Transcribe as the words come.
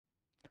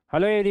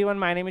Hello everyone,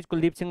 my name is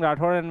Kuldeep Singh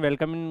Rathod and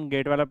welcome in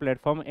Gatewala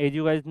platform. As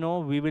you guys know,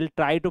 we will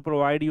try to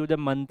provide you the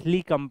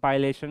monthly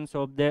compilations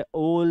of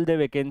all the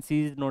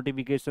vacancies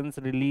notifications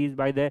released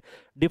by the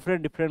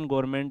different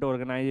government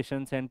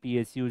organizations and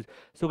PSUs.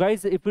 So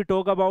guys, if we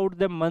talk about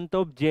the month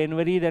of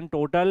January, then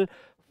total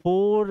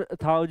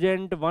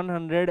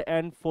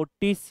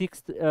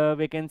 4,146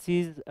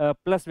 vacancies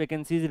plus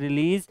vacancies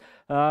released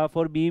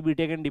for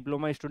B.Tech and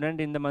Diploma student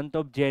in the month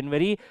of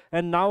January.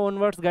 And now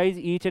onwards guys,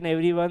 each and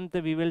every month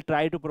we will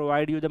try to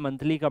provide you the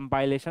monthly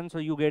compilation, so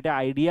you get an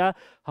idea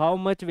how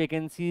much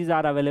vacancies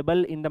are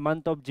available in the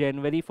month of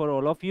January for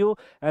all of you.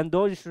 And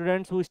those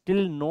students who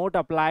still not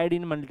applied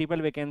in multiple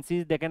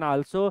vacancies, they can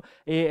also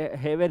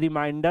have a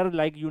reminder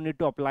like you need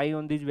to apply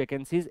on these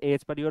vacancies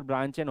as per your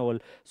branch and all.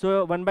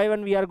 So one by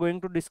one we are going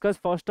to discuss.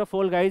 First of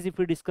all guys, if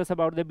we discuss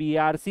about the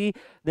BRC,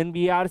 then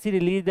BRC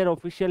released their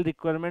official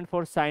requirement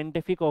for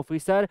scientific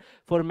officer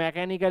for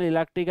mechanical,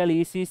 electrical,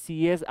 EC,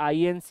 CS,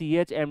 IN,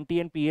 CH,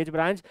 MT and PH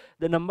branch.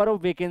 The number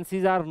of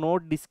vacancies are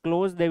not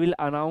disclosed, they will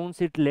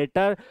announce it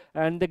later.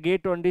 And the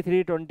gate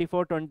 23,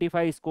 24,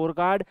 25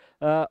 scorecard,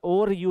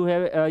 or you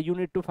have you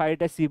need to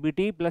fight a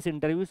CBT plus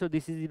interview. So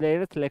this is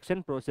their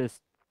selection process.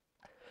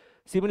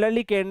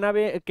 Similarly,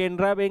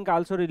 Canara Bank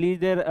also released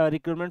their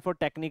recruitment for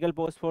technical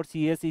post for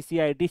CS, EC,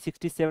 IT.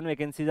 67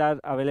 vacancies are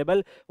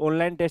available.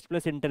 Online test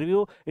plus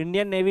interview.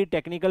 Indian Navy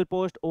technical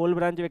post, all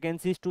branch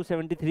vacancies,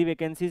 273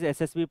 vacancies.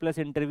 SSB plus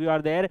interview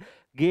are there.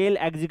 GAIL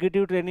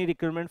executive trainee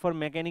recruitment for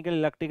mechanical,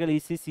 electrical,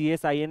 EC,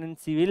 CS, IN and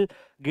civil.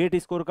 GATE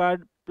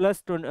scorecard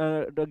plus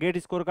GATE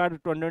scorecard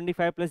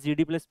 225 plus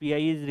GD plus PI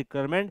is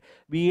requirement.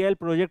 BL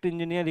project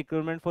engineer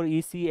recruitment for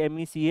EC,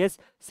 MECS,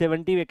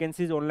 70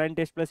 vacancies. Online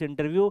test plus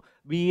interview.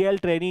 BL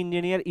trainee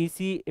engineer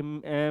EC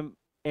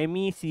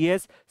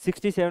MECS,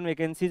 67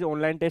 vacancies.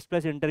 Online test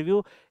plus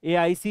interview.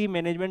 AIC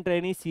management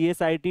trainee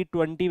CSIT,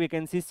 20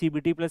 vacancies.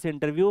 CBT plus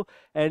interview.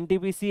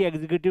 NTPC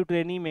executive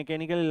trainee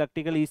mechanical,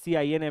 electrical, EC,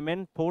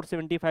 IN,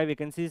 475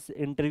 vacancies.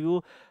 Interview.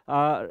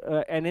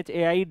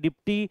 NHAI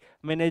deputy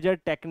manager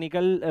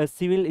technical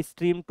civil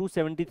stream,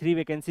 273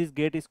 vacancies.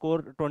 GATE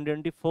score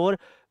 224.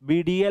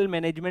 BDL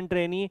management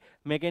trainee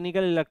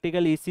mechanical,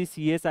 electrical, EC,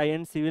 CS,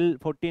 IN, civil,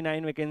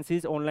 49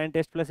 vacancies. Online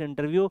test plus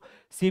interview.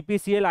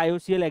 CPCL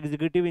IOCL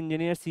executive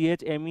engineer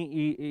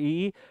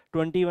CHMEE,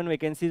 21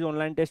 vacancies.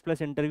 Online test plus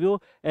interview.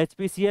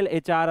 HPCL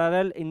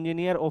HRRL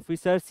engineer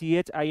officer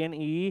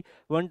CHINEE,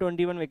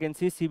 121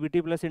 vacancies.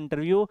 CBT plus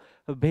interview.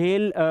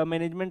 BHEL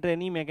management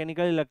trainee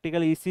mechanical,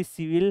 electrical, EC,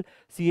 civil,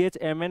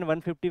 CHMN,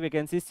 150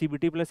 vacancies.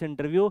 CBT plus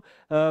interview.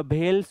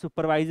 BHEL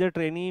supervisor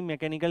trainee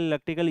mechanical,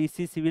 electrical,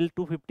 EC, civil,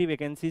 250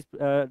 vacancies.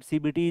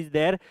 CBT is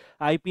there.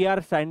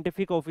 IPR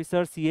scientific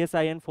officer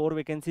CSIN, 4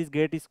 vacancies.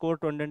 GATE score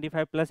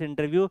 225 plus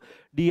interview.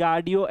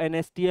 DRDO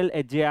NSTL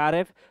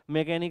JRF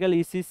mechanical,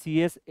 EC,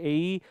 CS,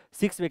 AE,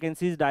 6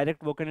 vacancies.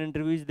 Direct walk-in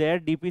interview is there.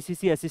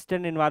 DPCC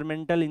assistant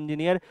environmental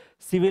engineer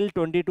civil,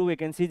 22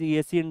 vacancies.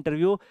 ESC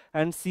interview.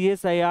 And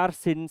CSIR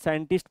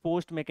scientist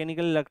post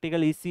mechanical,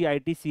 electrical, EC,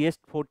 IT, CS,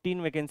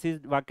 14 vacancies.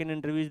 Walk-in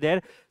interview is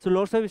there. So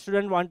lots of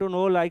students want to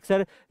know like,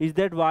 sir, is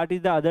that what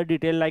is the other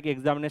detail like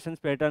examinations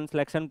pattern,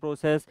 selection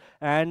process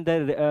and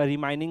the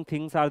remaining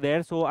things are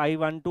there. So I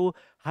want to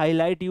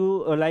highlight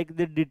you like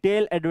the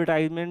detailed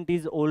advertisement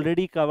is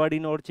already covered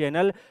in our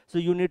channel. So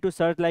you need to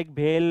search like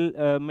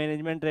BHEL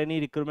management trainee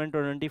recruitment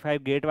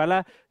 25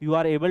 Gatewala. You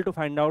are able to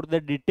find out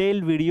the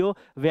detailed video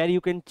where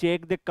you can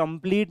check the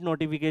complete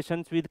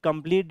notifications with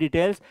complete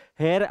details.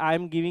 Here I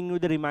am giving you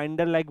the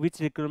reminder like which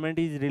recruitment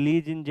is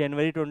released in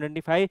January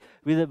 2025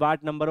 with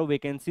what number of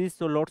vacancies.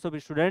 So lots of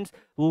students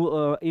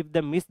who if they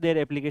miss their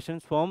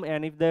applications form,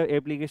 and if the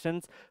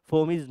applications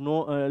form is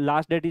no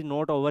last date is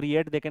not over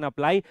yet, they can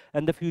apply.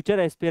 And the future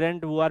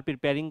aspirant who are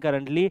preparing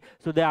currently,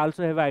 so they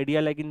also have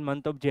idea like in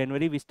month of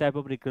January which type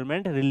of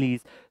recruitment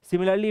release.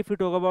 Similarly, if you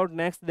talk about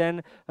next,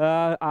 then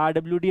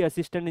RWD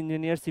assistant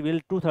engineer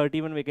civil,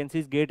 231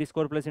 vacancies. GATE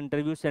score plus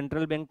interview.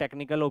 Central bank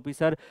technical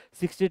officer,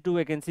 62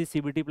 vacancies.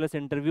 CBT plus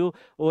interview.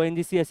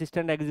 ONGC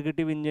assistant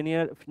executive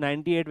engineer,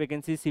 98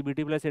 vacancies.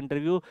 CBT plus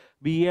interview.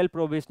 BL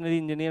probationary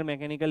engineer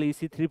mechanical,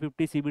 EC,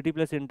 350. CBT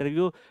plus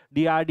interview.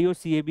 DRDO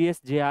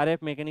CABS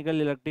JRF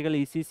mechanical, electrical,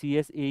 EC,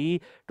 CS,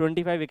 AE,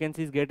 25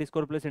 vacancies. GATE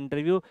score plus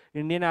interview.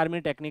 Indian Army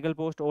technical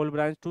post, all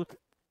branch,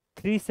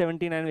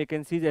 379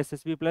 vacancies.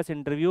 SSB plus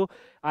interview.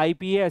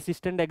 IPA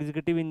assistant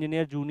executive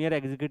engineer junior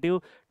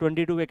executive,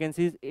 22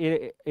 vacancies.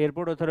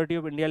 Airport Authority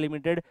of India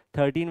Limited,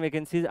 13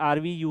 vacancies.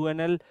 RV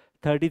UNL,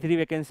 33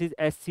 vacancies.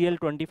 SCL,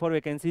 24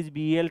 vacancies.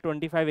 BEL,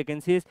 25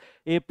 vacancies.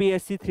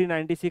 APSC,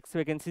 396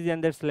 vacancies,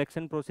 and their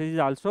selection process is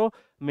also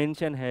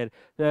mentioned here.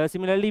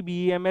 Similarly,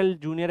 BEML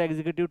junior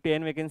executive,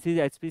 10 vacancies.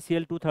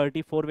 HPCL,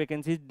 234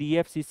 vacancies.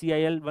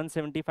 DFCCIL,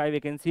 175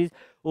 vacancies.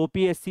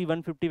 OPSC,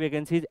 150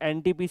 vacancies.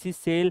 NTPC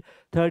SAIL,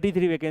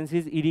 33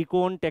 vacancies.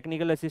 Iricon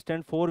technical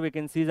assistant, 4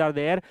 vacancies are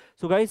there.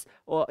 So guys,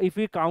 if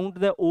we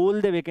count all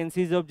the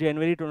vacancies of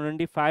January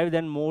 2025,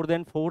 then more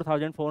than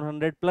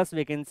 4,400 plus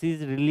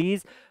vacancies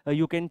released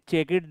you can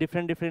check it,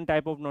 different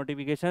type of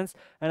notifications.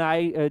 And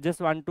I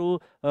just want to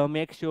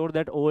make sure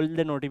that all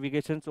the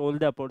notifications, all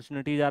the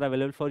opportunities are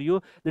available for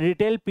you. The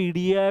detailed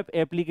PDF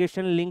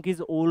application link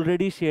is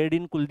already shared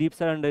in Kuldeep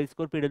sir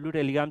underscore PW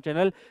Telegram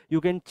channel.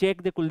 You can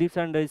check the Kuldeep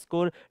sir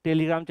underscore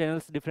Telegram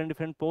channels,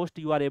 different posts.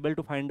 You are able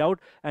to find out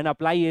and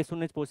apply as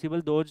soon as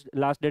possible. Those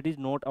last date is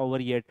not over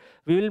yet.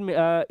 We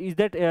will is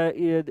that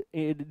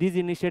this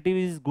initiative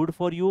is good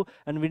for you,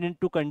 and we need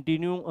to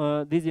continue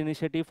this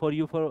initiative for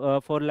you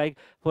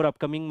for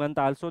upcoming month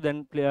also.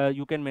 Then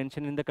you can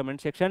mention in the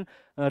comment section.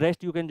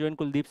 Rest you can join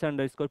Kuldeep sir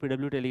underscore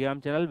PW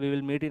Telegram channel. We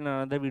will meet in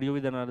another video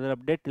with another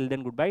update. Till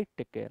then, goodbye.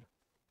 Take care.